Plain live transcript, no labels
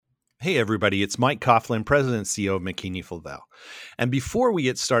Hey everybody, it's Mike Coughlin, President and CEO of McKinney Flavel. And before we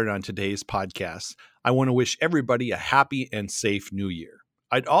get started on today's podcast, I want to wish everybody a happy and safe new year.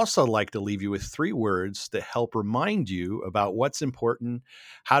 I'd also like to leave you with 3 words that help remind you about what's important,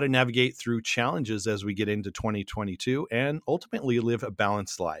 how to navigate through challenges as we get into 2022, and ultimately live a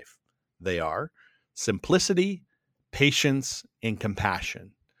balanced life. They are simplicity, patience, and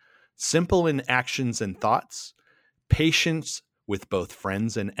compassion. Simple in actions and thoughts, patience with both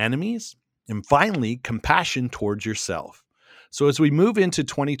friends and enemies, and finally, compassion towards yourself. So as we move into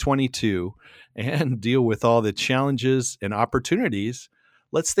 2022 and deal with all the challenges and opportunities,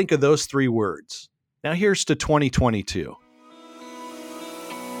 let's think of those 3 words. Now here's to 2022.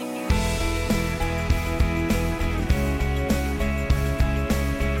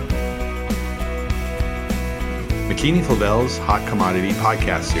 McKinney Flavel's Hot Commodity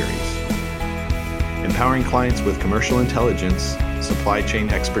Podcast Series. Empowering clients with commercial intelligence, supply chain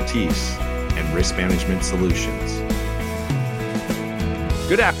expertise, and risk management solutions.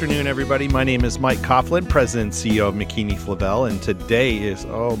 Good afternoon, everybody. My name is Mike Coughlin, President and CEO of McKinney Flavel, and today is,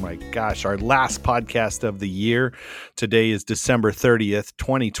 our last podcast of the year. Today is December 30th,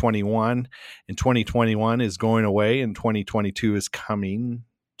 2021, and 2021 is going away, and 2022 is coming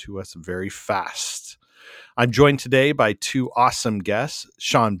to us very fast. I'm joined today by 2 awesome guests,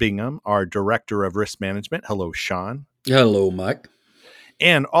 Sean Bingham, our Director of Risk Management. Hello, Sean. Hello, Mike.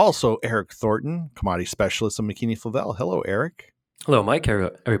 And also Eric Thornton, Commodity Specialist of McKinney Flavel. Hello, Eric. Hello, Mike.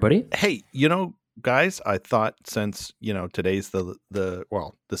 Everybody. Hey, guys, I thought since, today's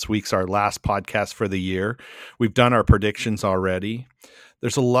this week's our last podcast for the year. We've done our predictions already.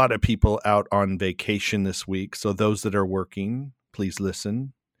 There's a lot of people out on vacation this week. So those that are working, please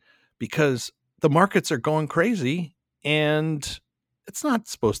listen, because the markets are going crazy, and it's not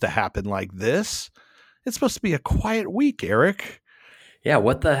supposed to happen like this. It's supposed to be a quiet week, Eric. Yeah,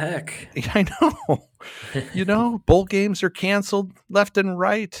 what the heck? I know. Bowl games are canceled left and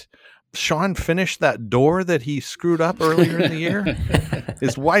right. Sean finished that door that he screwed up earlier in the year.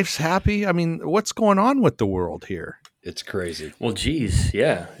 His wife's happy. I mean, what's going on with the world here? It's crazy. Well, geez,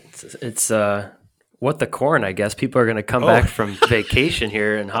 yeah. It's what the corn, I guess. People are going to come back from vacation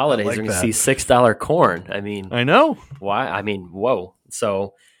here and holidays. They're going to see $6 corn. I mean, I know. Why? I mean, whoa.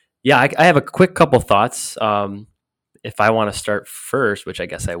 So, yeah, I have a quick couple thoughts. If I want to start first, which I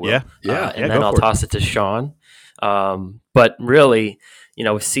guess I will. And then I'll toss it to Sean. But really,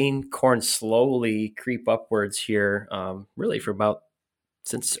 we've seen corn slowly creep upwards here, really for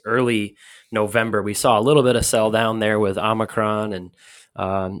since early November. We saw a little bit of sell down there with Omicron and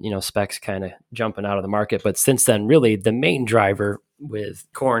specs kind of jumping out of the market. But since then, really the main driver with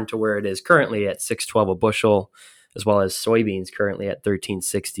corn to where it is currently at $6.12 a bushel, as well as soybeans currently at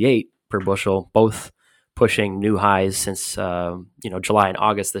 $13.68 per bushel, both pushing new highs since July and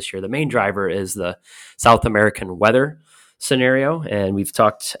August this year. The main driver is the South American weather scenario, and we've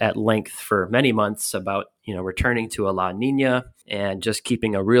talked at length for many months about returning to a La Nina and just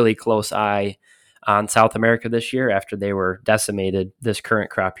keeping a really close eye on South America this year after they were decimated this current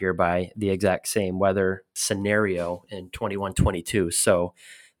crop year by the exact same weather scenario in 21-22. So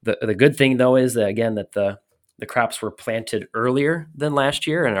the good thing though is that again that the crops were planted earlier than last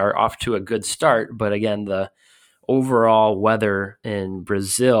year and are off to a good start. But again, the overall weather in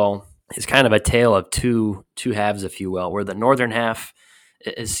Brazil is kind of a tale of two halves, if you will, where the northern half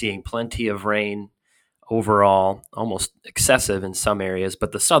is seeing plenty of rain overall, almost excessive in some areas,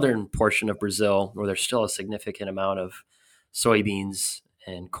 but the southern portion of Brazil, where there's still a significant amount of soybeans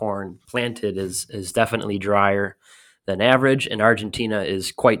and corn planted, is definitely drier than average, and Argentina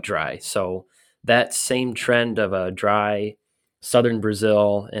is quite dry. So that same trend of a dry southern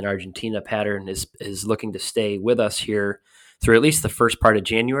Brazil and Argentina pattern is looking to stay with us here through at least the first part of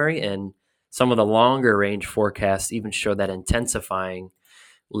January, and some of the longer range forecasts even show that intensifying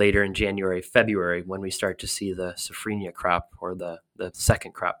later in January, February, when we start to see the safrinha crop or the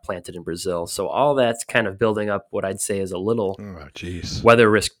second crop planted in Brazil. So all that's kind of building up what I'd say is a little weather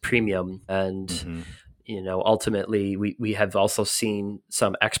risk premium. And, ultimately we have also seen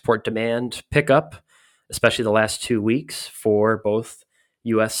some export demand pick up, especially the last 2 weeks for both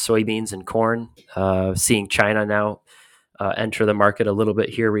U.S. soybeans and corn, seeing China now enter the market a little bit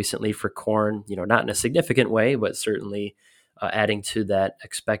here recently for corn, not in a significant way, but certainly adding to that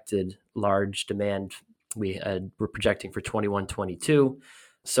expected large demand we're projecting for 21-22.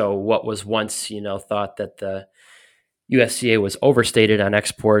 So what was once, thought that the USDA was overstated on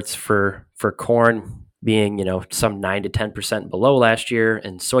exports for corn being, some 9 to 10% below last year,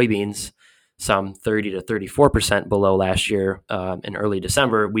 and soybeans some 30 to 34% below last year in early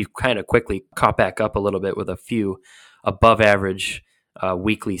December, we've kind of quickly caught back up a little bit with a few above average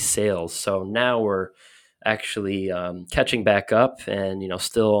weekly sales. So now we're actually catching back up, and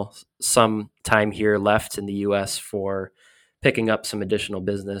still some time here left in the U.S. for picking up some additional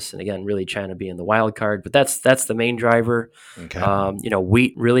business, and again, really trying to be in the wild card. But that's the main driver. Okay.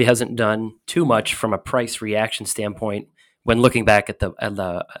 Wheat really hasn't done too much from a price reaction standpoint. When looking back at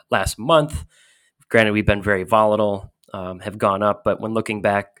the last month, granted we've been very volatile, have gone up, but when looking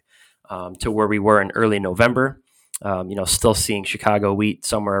back to where we were in early November, still seeing Chicago wheat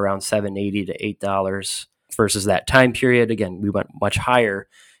somewhere around $7.80 to $8 versus that time period. Again, we went much higher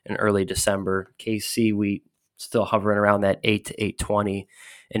in early December. KC wheat still hovering around that $8 to $8.20,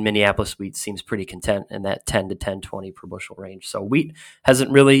 and Minneapolis wheat seems pretty content in that $10 to $10.20 per bushel range. So wheat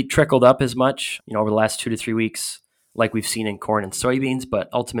hasn't really trickled up as much, over the last 2 to 3 weeks, like we've seen in corn and soybeans. But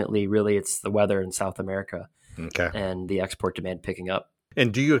ultimately, really, it's the weather in South America and the export demand picking up.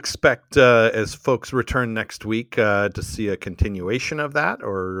 And do you expect, as folks return next week, to see a continuation of that,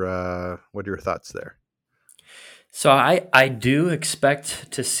 or what are your thoughts there? So I do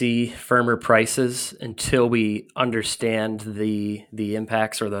expect to see firmer prices until we understand the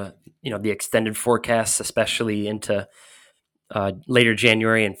impacts or the extended forecasts, especially into later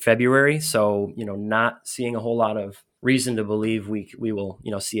January and February. So not seeing a whole lot of reason to believe we will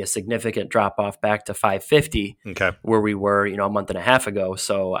see a significant drop off back to 550, where we were a month and a half ago.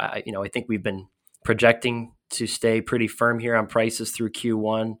 So I think we've been projecting to stay pretty firm here on prices through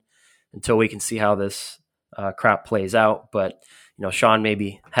Q1 until we can see how this crop plays out. But Sean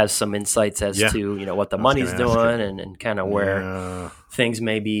maybe has some insights as to what the money's doing and kind of where things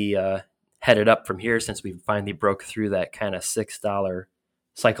may be headed up from here, since we finally broke through that kind of $6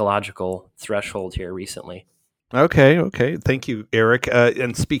 psychological threshold here recently. Okay. Thank you, Eric.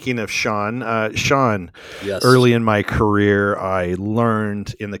 And speaking of Sean, yes. Early in my career, I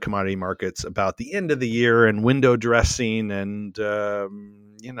learned in the commodity markets about the end of the year and window dressing and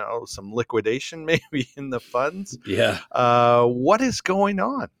some liquidation maybe in the funds. Yeah. What is going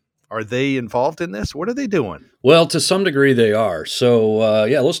on? Are they involved in this? What are they doing? Well, to some degree they are. So,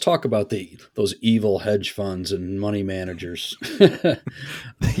 let's talk about those evil hedge funds and money managers.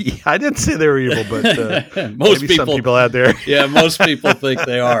 I didn't say they were evil, but some people out there. Yeah, most people think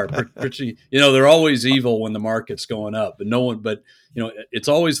they are. They're always evil when the market's going up, but it's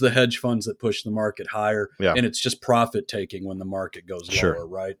always the hedge funds that push the market higher, and it's just profit taking when the market goes lower,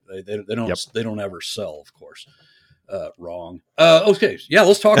 right? They don't ever sell, of course. Wrong. Okay. Yeah.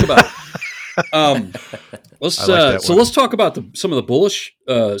 Let's talk about it. Let's talk about some of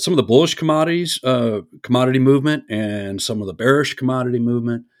the bullish commodities, commodity movement, and some of the bearish commodity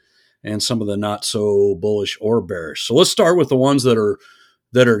movement, and some of the not so bullish or bearish. So let's start with the ones that are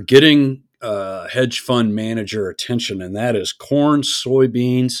getting hedge fund manager attention, and that is corn,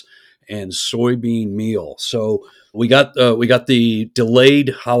 soybeans, and soybean meal. So we got the delayed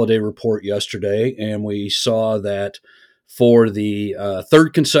holiday report yesterday, and we saw that for the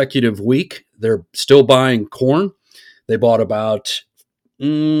third consecutive week, they're still buying corn. They bought about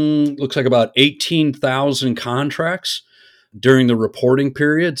 18,000 contracts during the reporting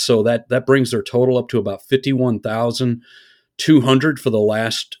period. So that brings their total up to about 51,200 for the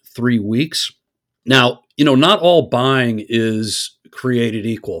last 3 weeks. Now, not all buying is created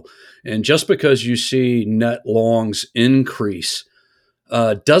equal. And just because you see net longs increase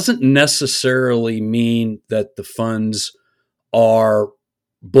doesn't necessarily mean that the funds are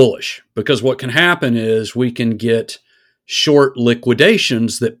bullish, because what can happen is we can get short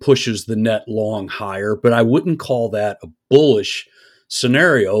liquidations that pushes the net long higher, but I wouldn't call that a bullish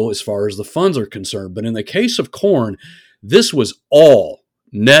scenario as far as the funds are concerned. But in the case of corn, this was all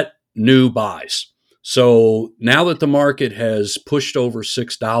net new buys. So now that the market has pushed over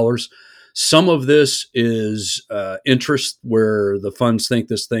 $6, some of this is interest where the funds think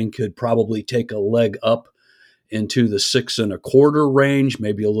this thing could probably take a leg up into the 6.25 range,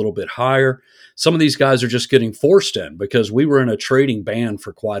 maybe a little bit higher. Some of these guys are just getting forced in because we were in a trading ban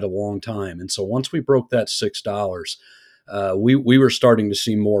for quite a long time. And so once we broke that $6, we were starting to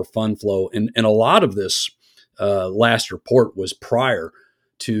see more fund flow. And a lot of this last report was prior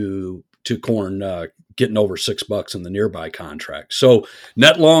to corn getting over $6 in the nearby contract. So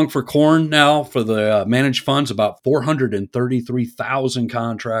net long for corn now for the managed funds, about 433,000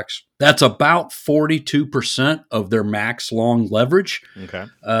 contracts. That's about 42% of their max long leverage. Okay.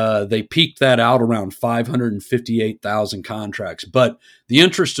 They peaked that out around 558,000 contracts. But the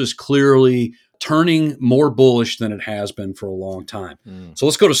interest is clearly turning more bullish than it has been for a long time. So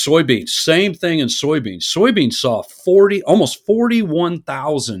let's go to soybeans. Same thing in soybeans. Soybeans saw almost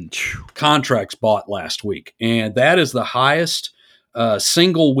 41,000 contracts bought last week. And that is the highest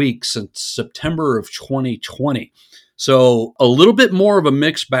single week since September of 2020. So a little bit more of a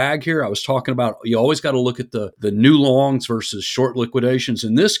mixed bag here. I was talking about you always got to look at the new longs versus short liquidations.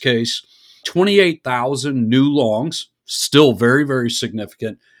 In this case, 28,000 new longs, still very, very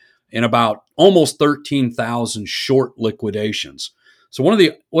significant, and about almost 13,000 short liquidations. So one of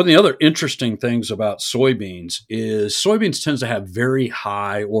the other interesting things about soybeans is soybeans tends to have very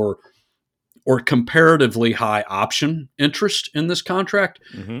high or comparatively high option interest in this contract.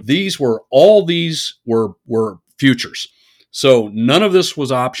 Mm-hmm. All these were futures. So none of this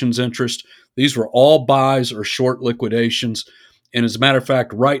was options interest. These were all buys or short liquidations. And as a matter of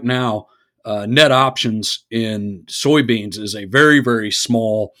fact, right now, net options in soybeans is a very, very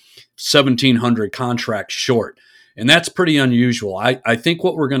small 1,700 contract short. And that's pretty unusual. I think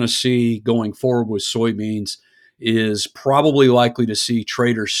what we're going to see going forward with soybeans is probably likely to see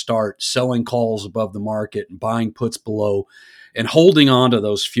traders start selling calls above the market and buying puts below and holding on to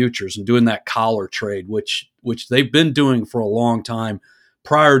those futures and doing that collar trade, which they've been doing for a long time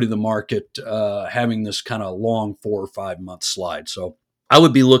prior to the market having this kind of long 4 or 5 month slide. So I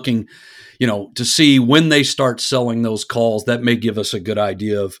would be looking, to see when they start selling those calls. That may give us a good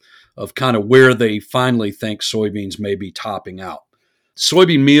idea of kind of where they finally think soybeans may be topping out.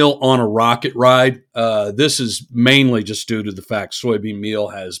 Soybean meal on a rocket ride. This is mainly just due to the fact soybean meal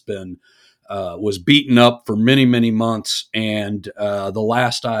has been was beaten up for many, many months. And the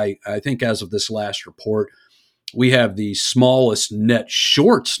last, I think as of this last report, we have the smallest net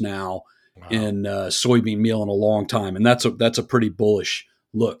shorts now in soybean meal in a long time. And that's a pretty bullish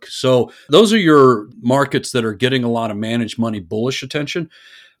look. So those are your markets that are getting a lot of managed money bullish attention.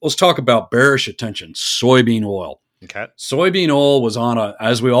 Let's talk about bearish attention. Soybean oil. Okay. Soybean oil was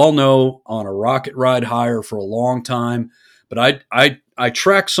as we all know, on a rocket ride higher for a long time. But I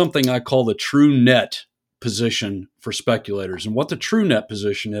track something I call the true net position for speculators. And what the true net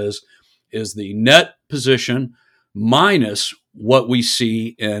position is the net position minus what we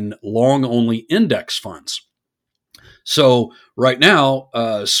see in long-only index funds. So right now,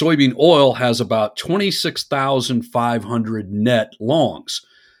 soybean oil has about 26,500 net longs,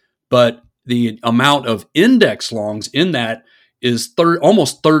 but the amount of index longs in that is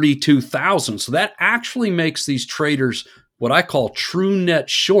almost 32,000. So that actually makes these traders what I call true net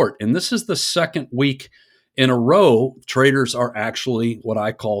short. And this is the second week in a row traders are actually what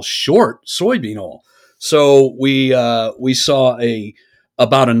I call short soybean oil. So we saw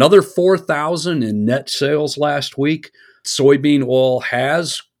about another 4,000 in net sales last week. Soybean oil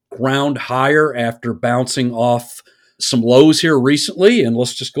has ground higher after bouncing off some lows here recently, and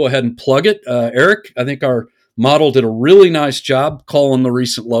let's just go ahead and plug it. Eric, I think our model did a really nice job calling the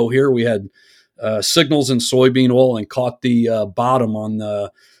recent low here. We had signals in soybean oil and caught the bottom on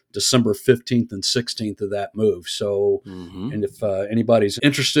the December 15th and 16th of that move. So, And if anybody's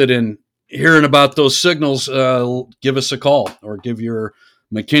interested in hearing about those signals, give us a call or give your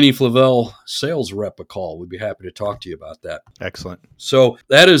McKinney-Flavell sales rep a call. We'd be happy to talk to you about that. Excellent. So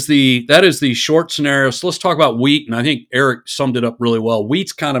that is the short scenario. So let's talk about wheat. And I think Eric summed it up really well.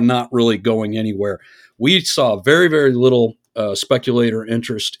 Wheat's kind of not really going anywhere. We saw very, very little speculator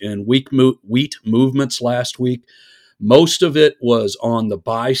interest in wheat movements last week. Most of it was on the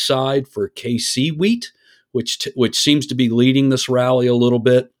buy side for KC wheat, which seems to be leading this rally a little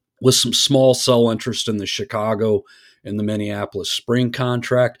bit, with some small sell interest in the Chicago and the Minneapolis spring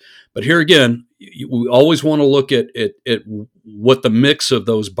contract. But here again, we always want to look at what the mix of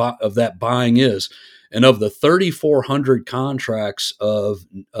that buying is. And of the 3,400 contracts of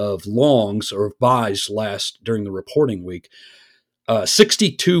longs or buys during the reporting week,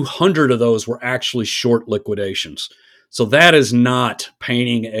 6,200 of those were actually short liquidations. So that is not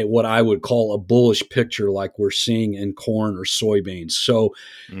painting what I would call a bullish picture like we're seeing in corn or soybeans. So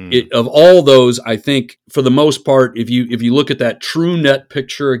of all those, I think for the most part, if you look at that true net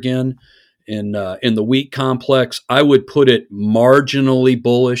picture again in the wheat complex, I would put it marginally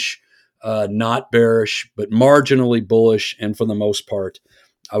bullish, not bearish, but marginally bullish. And for the most part,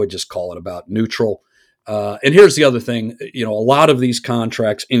 I would just call it about neutral. And here's the other thing, a lot of these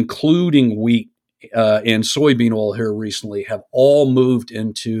contracts, including wheat, and soybean oil here recently, have all moved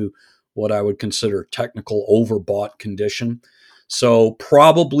into what I would consider technical overbought condition. So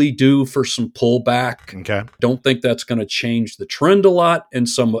probably due for some pullback. Okay. Don't think that's going to change the trend a lot in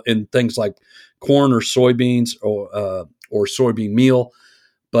things like corn or soybeans or soybean meal.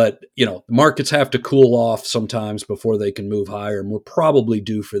 But, the markets have to cool off sometimes before they can move higher. And we're probably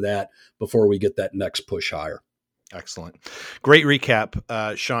due for that before we get that next push higher. Excellent. Great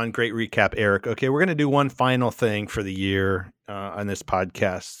recap, Sean. Great recap, Eric. Okay, we're going to do one final thing for the year on this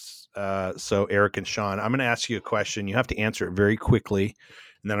podcast. So Eric and Sean, I'm going to ask you a question. You have to answer it very quickly,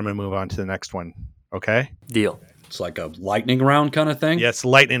 and then I'm going to move on to the next one. Okay? Deal. It's like a lightning round kind of thing? Yes,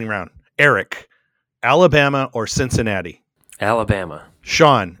 lightning round. Eric, Alabama or Cincinnati? Alabama.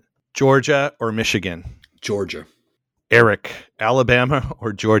 Sean, Georgia or Michigan? Georgia. Eric, Alabama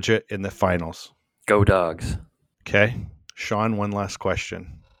or Georgia in the finals? Go Dogs. Okay. Sean, one last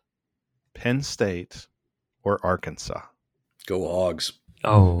question. Penn State or Arkansas? Go Hogs.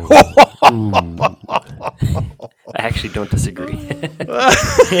 Oh. I actually don't disagree.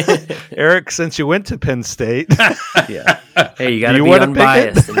 Eric, since you went to Penn State. Yeah. Hey, you got to be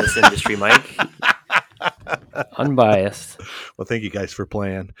unbiased in this industry, Mike. Unbiased. Well, thank you guys for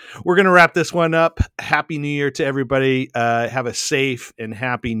playing. We're going to wrap this one up. Happy New Year to everybody. Have a safe and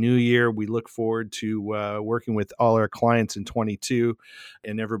happy New Year. We look forward to working with all our clients in 22.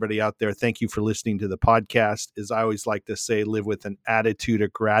 And everybody out there, thank you for listening to the podcast. As I always like to say, live with an attitude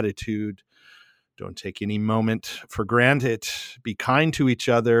of gratitude. Don't take any moment for granted. Be kind to each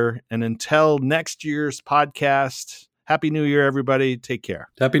other. And until next year's podcast, Happy New Year, everybody. Take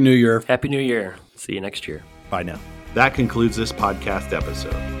care. Happy New Year. Happy New Year. See you next year. Bye now. That concludes this podcast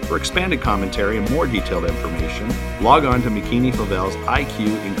episode. For expanded commentary and more detailed information, log on to McKinney-Favel's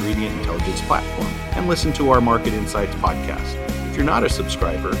IQ Ingredient Intelligence platform and listen to our Market Insights podcast. If you're not a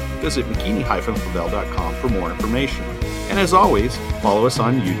subscriber, visit McKinney-Favel.com for more information. And as always, follow us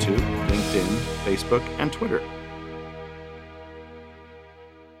on YouTube, LinkedIn, Facebook, and Twitter.